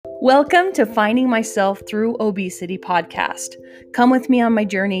Welcome to Finding Myself Through Obesity podcast. Come with me on my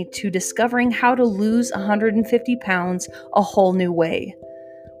journey to discovering how to lose 150 pounds a whole new way.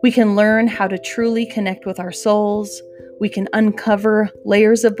 We can learn how to truly connect with our souls. We can uncover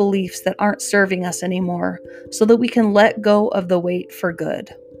layers of beliefs that aren't serving us anymore so that we can let go of the weight for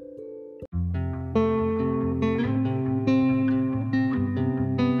good.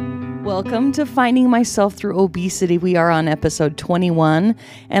 Welcome to Finding Myself Through Obesity. We are on episode 21,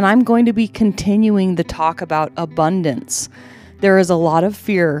 and I'm going to be continuing the talk about abundance. There is a lot of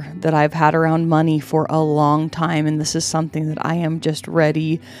fear that I've had around money for a long time, and this is something that I am just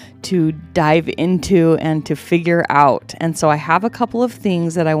ready to dive into and to figure out. And so I have a couple of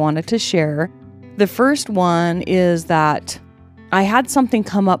things that I wanted to share. The first one is that I had something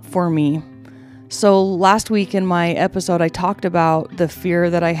come up for me. So last week in my episode, I talked about the fear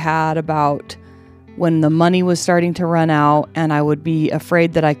that I had about when the money was starting to run out and I would be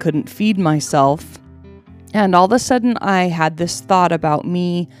afraid that I couldn't feed myself. And all of a sudden, I had this thought about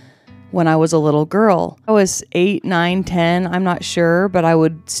me when I was a little girl. I was 8, 9, 10, I'm not sure, but I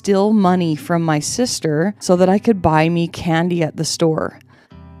would steal money from my sister so that I could buy me candy at the store.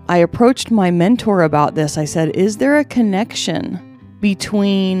 I approached my mentor about this. I said, is there a connection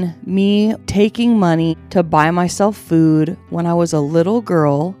between me taking money to buy myself food when I was a little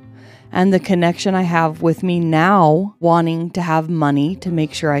girl and the connection I have with me now wanting to have money to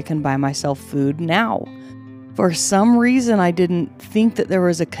make sure I can buy myself food now? For some reason, I didn't think that there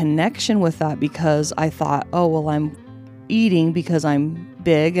was a connection with that because I thought, oh, well, I'm eating because I'm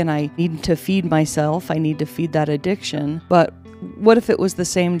big and I need to feed myself. I need to feed that addiction. But what if it was the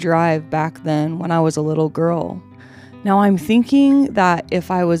same drive back then when I was a little girl? Now I'm thinking that if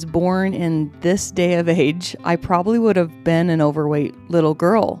I was born in this day of age, I probably would have been an overweight little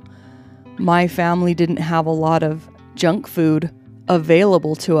girl. My family didn't have a lot of junk food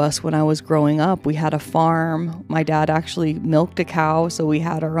available to us when I was growing up. We had a farm. My dad actually milked a cow, so we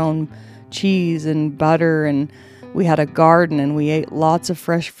had our own cheese and butter, and we had a garden, and we ate lots of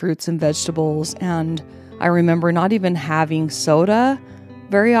fresh fruits and vegetables. And I remember not even having soda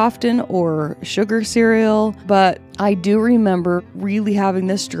very often or sugar cereal, but I do remember really having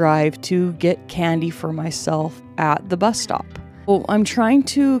this drive to get candy for myself at the bus stop. Well, I'm trying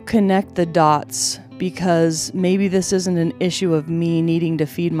to connect the dots because maybe this isn't an issue of me needing to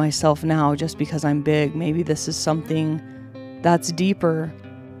feed myself now just because I'm big. Maybe this is something that's deeper.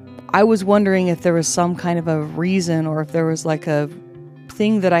 I was wondering if there was some kind of a reason or if there was like a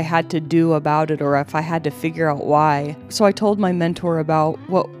thing that I had to do about it or if I had to figure out why. So I told my mentor about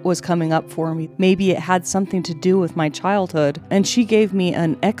what was coming up for me. Maybe it had something to do with my childhood, and she gave me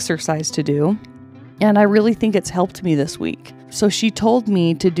an exercise to do, and I really think it's helped me this week. So she told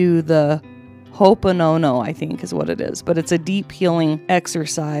me to do the Ho'oponopono, I think is what it is, but it's a deep healing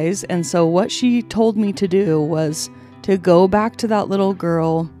exercise. And so what she told me to do was to go back to that little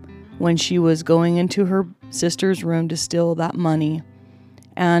girl when she was going into her sister's room to steal that money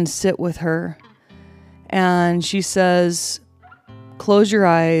and sit with her. And she says, close your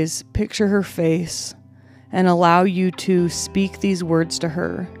eyes, picture her face, and allow you to speak these words to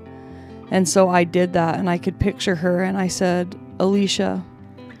her. And so I did that, and I could picture her, and I said, Alicia,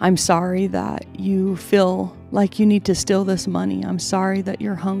 I'm sorry that you feel like you need to steal this money. I'm sorry that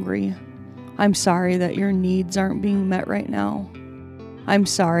you're hungry. I'm sorry that your needs aren't being met right now. I'm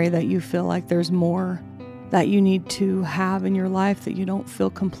sorry that you feel like there's more that you need to have in your life, that you don't feel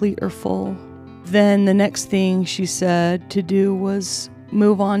complete or full. Then the next thing she said to do was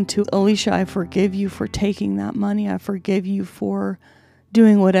move on to, Alicia, I forgive you for taking that money. I forgive you for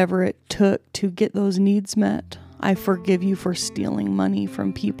doing whatever it took to get those needs met. I forgive you for stealing money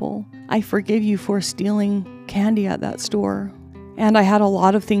from people. I forgive you for stealing candy at that store. And I had a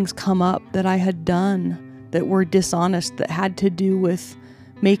lot of things come up that I had done that were dishonest, that had to do with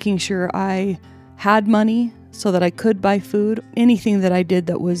making sure I had money so that I could buy food. Anything that I did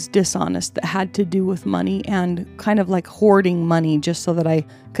that was dishonest, that had to do with money and kind of like hoarding money just so that I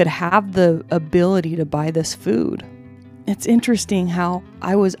could have the ability to buy this food. It's interesting how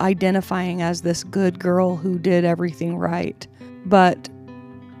I was identifying as this good girl who did everything right, but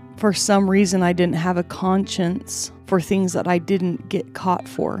for some reason I didn't have a conscience for things that I didn't get caught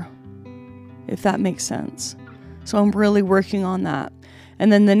for, if that makes sense. So I'm really working on that.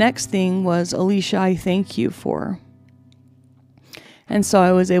 And then the next thing was, Alicia, I thank you for. And so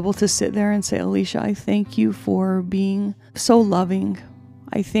I was able to sit there and say, Alicia, I thank you for being so loving.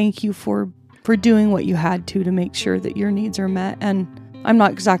 I thank you for doing what you had to make sure that your needs are met. And I'm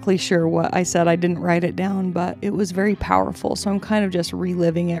not exactly sure what I said. I didn't write it down, but it was very powerful. So I'm kind of just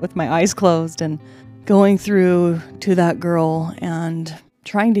reliving it with my eyes closed and going through to that girl and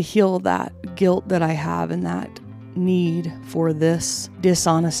trying to heal that guilt that I have and that need for this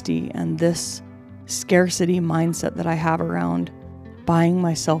dishonesty and this scarcity mindset that I have around buying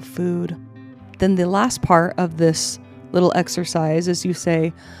myself food. Then the last part of this little exercise is you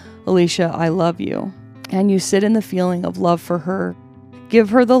say, Alicia, I love you. And you sit in the feeling of love for her. Give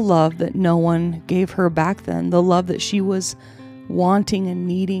her the love that no one gave her back then, the love that she was wanting and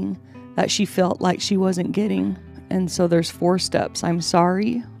needing, that she felt like she wasn't getting. And so there's 4 steps. I'm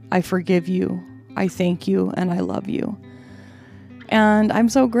sorry, I forgive you, I thank you, and I love you. And I'm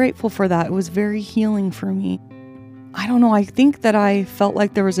so grateful for that. It was very healing for me. I don't know, I think that I felt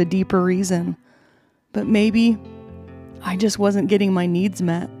like there was a deeper reason, but maybe I just wasn't getting my needs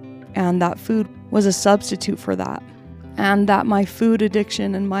met, and that food was a substitute for that. And that my food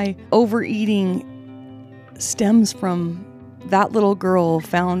addiction and my overeating stems from that little girl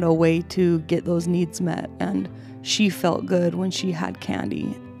found a way to get those needs met, and she felt good when she had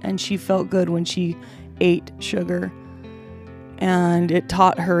candy, and she felt good when she ate sugar, and it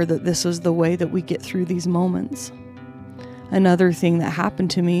taught her that this was the way that we get through these moments. Another thing that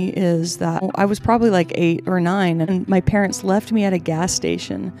happened to me is that I was probably like 8 or 9, and my parents left me at a gas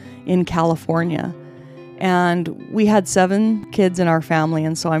station in California. And we had 7 kids in our family,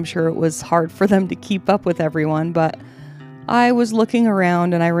 and so I'm sure it was hard for them to keep up with everyone, but I was looking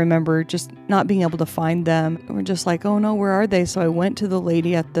around and I remember just not being able to find them. We're just like, oh no, where are they? So I went to the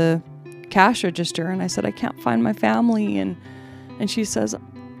lady at the cash register and I said, I can't find my family. And she says,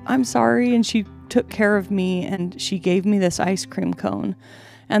 I'm sorry. And she took care of me and she gave me this ice cream cone.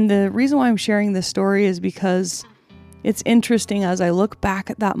 And the reason why I'm sharing this story is because it's interesting as I look back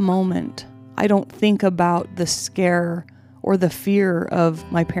at that moment. I don't think about the scare or the fear of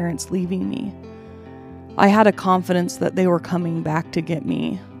my parents leaving me. I had a confidence that they were coming back to get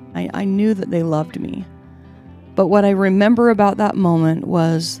me. I knew that they loved me. But what I remember about that moment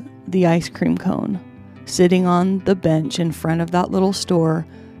was the ice cream cone, sitting on the bench in front of that little store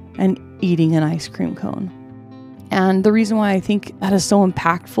and eating an ice cream cone. And the reason why I think that is so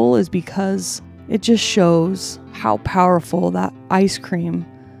impactful is because it just shows how powerful that ice cream,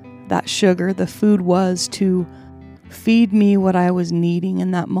 that sugar, the food was to feed me what I was needing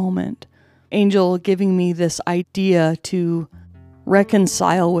in that moment. Angel giving me this idea to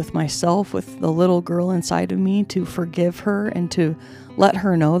reconcile with myself, with the little girl inside of me, to forgive her and to let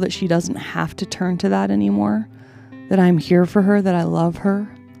her know that she doesn't have to turn to that anymore, that I'm here for her, that I love her,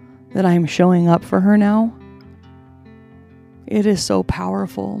 that I'm showing up for her now. It is so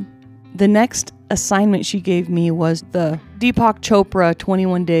powerful. The next assignment she gave me was the Deepak Chopra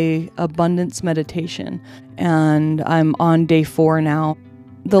 21-day abundance meditation, and I'm on day 4 now.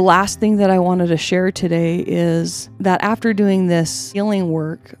 The last thing that I wanted to share today is that after doing this healing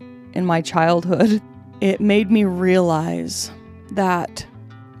work in my childhood, it made me realize that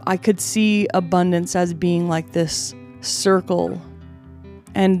I could see abundance as being like this circle,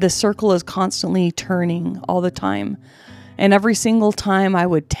 and the circle is constantly turning all the time. And every single time I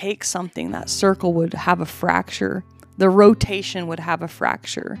would take something, that circle would have a fracture. The rotation would have a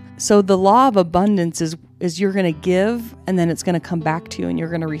fracture. So the law of abundance is you're going to give, and then it's going to come back to you, and you're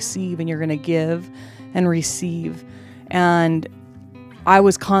going to receive, and you're going to give and receive. And I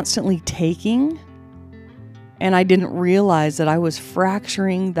was constantly taking, and I didn't realize that I was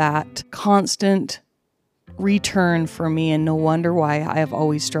fracturing that constant return for me, and no wonder why I have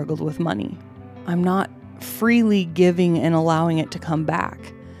always struggled with money. I'm not freely giving and allowing it to come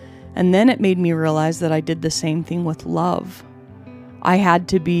back. And then it made me realize that I did the same thing with love. I had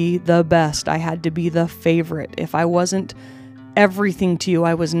to be the best. I had to be the favorite. If I wasn't everything to you,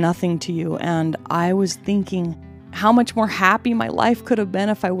 I was nothing to you. And I was thinking how much more happy my life could have been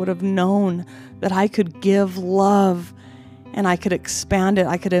if I would have known that I could give love and I could expand it.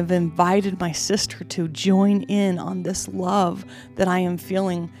 I could have invited my sister to join in on this love that I am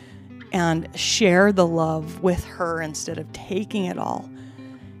feeling and share the love with her instead of taking it all.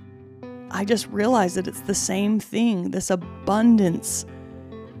 I just realized that it's the same thing. This abundance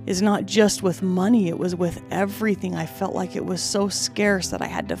is not just with money, it was with everything. I felt like it was so scarce that I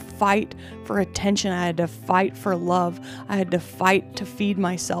had to fight for attention. I had to fight for love. I had to fight to feed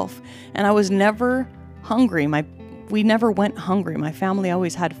myself. And I was never hungry. We never went hungry. My family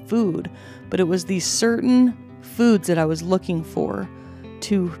always had food, but it was these certain foods that I was looking for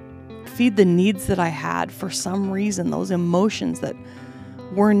to feed the needs that I had for some reason, those emotions that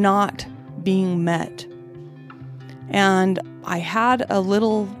were not being met. And I had a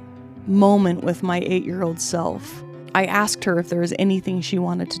little moment with my 8-year-old self. I asked her if there was anything she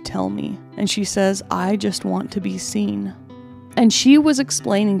wanted to tell me. And she says, I just want to be seen. And she was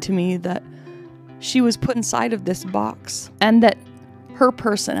explaining to me that she was put inside of this box and that her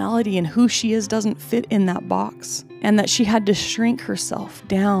personality and who she is doesn't fit in that box, and that she had to shrink herself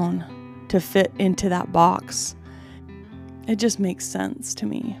down to fit into that box. It just makes sense to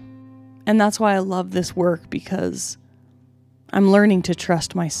me. And that's why I love this work, because I'm learning to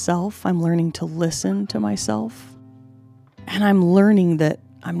trust myself. I'm learning to listen to myself. And I'm learning that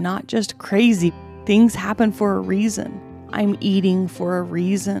I'm not just crazy. Things happen for a reason. I'm eating for a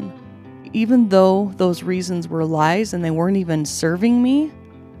reason. Even though those reasons were lies and they weren't even serving me,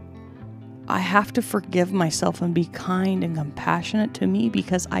 I have to forgive myself and be kind and compassionate to me,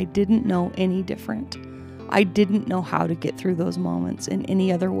 because I didn't know any different. I didn't know how to get through those moments in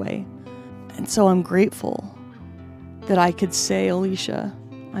any other way. And so I'm grateful that I could say, Alicia,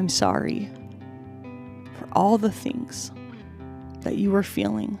 I'm sorry for all the things that you were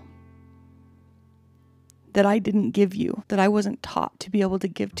feeling, that I didn't give you, that I wasn't taught to be able to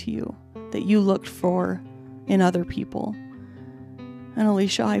give to you, that you looked for in other people. And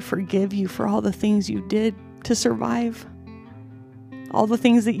Alicia, I forgive you for all the things you did to survive. All the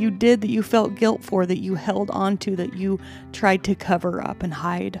things that you did that you felt guilt for, that you held on to, that you tried to cover up and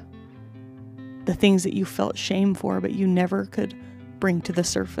hide. The things that you felt shame for, but you never could bring to the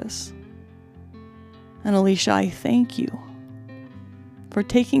surface. And Alicia, I thank you for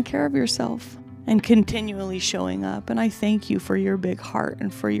taking care of yourself and continually showing up. And I thank you for your big heart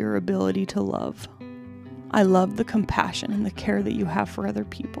and for your ability to love. I love the compassion and the care that you have for other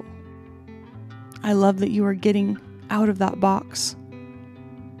people. I love that you are getting out of that box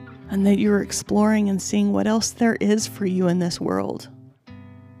and that you're exploring and seeing what else there is for you in this world.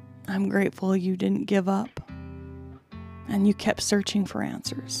 I'm grateful you didn't give up and you kept searching for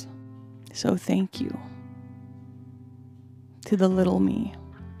answers. So thank you to the little me.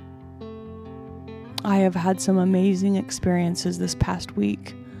 I have had some amazing experiences this past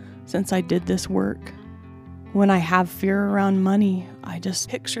week since I did this work. When I have fear around money, I just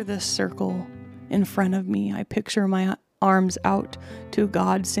picture this circle in front of me. I picture my arms out to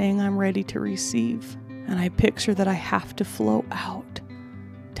God saying I'm ready to receive. And I picture that I have to flow out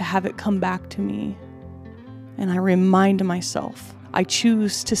to have it come back to me. And I remind myself, I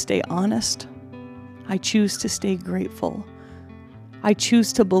choose to stay honest. I choose to stay grateful. I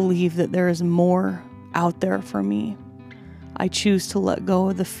choose to believe that there is more out there for me. I choose to let go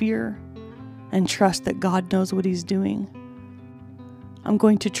of the fear and trust that God knows what He's doing. I'm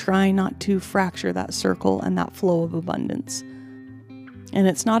going to try not to fracture that circle and that flow of abundance. And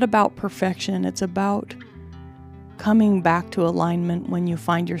it's not about perfection. It's about coming back to alignment when you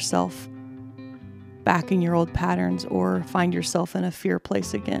find yourself back in your old patterns or find yourself in a fear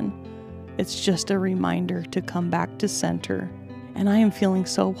place again. It's just a reminder to come back to center. And I am feeling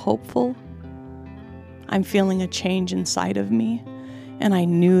so hopeful. I'm feeling a change inside of me. And I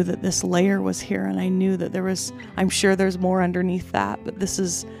knew that this layer was here, and I knew that I'm sure there's more underneath that, but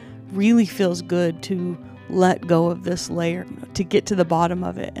really feels good to let go of this layer, to get to the bottom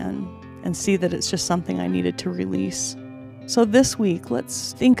of it and see that it's just something I needed to release. So this week,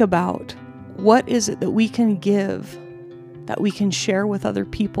 let's think about what is it that we can give, that we can share with other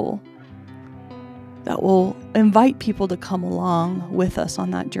people, that will invite people to come along with us on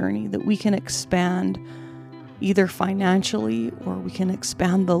that journey, that we can expand either financially, or we can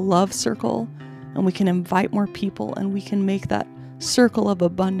expand the love circle and we can invite more people and we can make that circle of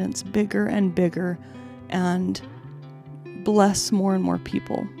abundance bigger and bigger and bless more and more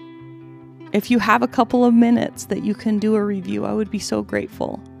people. If you have a couple of minutes that you can do a review, I would be so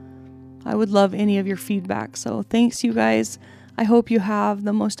grateful. I would love any of your feedback. So thanks, you guys. I hope you have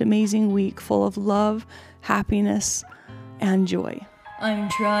the most amazing week full of love, happiness, and joy. I'm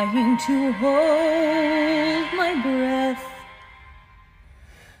trying to hold my breath.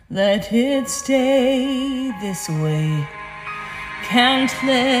 Let it stay this way. Can't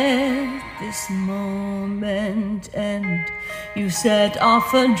let this moment end. You set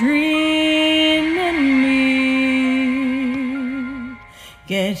off a dream in me,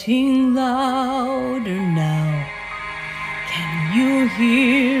 getting louder now. Can you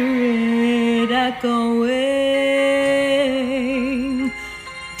hear it echoing?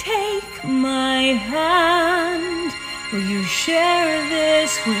 Take my hand, will you share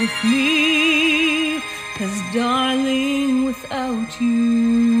this with me? 'Cause darling, without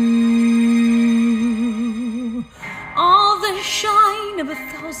you, all the shine of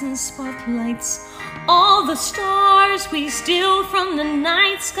 1,000 spotlights, all the stars we steal from the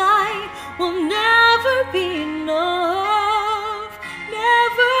night sky will never be